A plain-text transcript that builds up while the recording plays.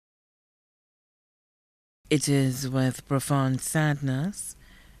It is with profound sadness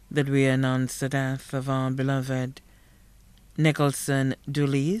that we announce the death of our beloved Nickelson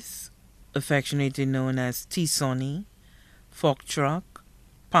Dulice, affectionately known as T-Sonny, Fork Truck,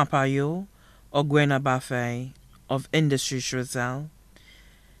 Papayo, or Gwena Buffet of Industry Choiseul.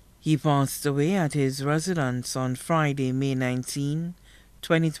 He passed away at his residence on Friday, May 19,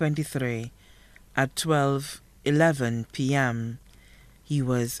 2023, at 12:11 p.m. He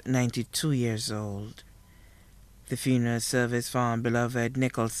was 92 years old. The funeral service for our beloved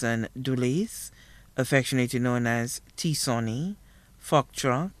Nickelson Dulice, affectionately known as T-Sonny, Fork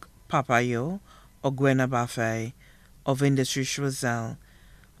Truck, Papayo, or Gwena Buffet of Industry Choiseul,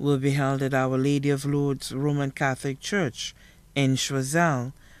 will be held at Our Lady of Lourdes Roman Catholic Church in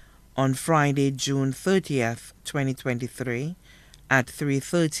Choiseul on Friday, June 30th, 2023, at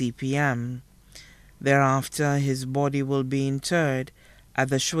 3:30 p.m. Thereafter, his body will be interred at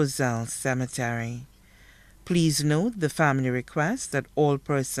the Choiseul Cemetery. Please note the family requests that all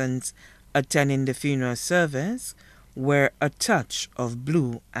persons attending the funeral service wear a touch of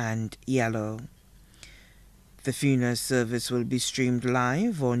blue and yellow. The funeral service will be streamed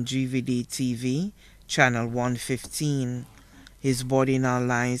live on GVD TV, channel 115. His body now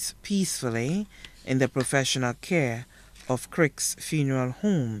lies peacefully in the professional care of Crick's Funeral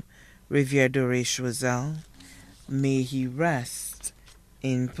Home, Riviere de Choiseul. May he rest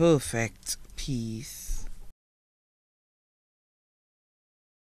in perfect peace.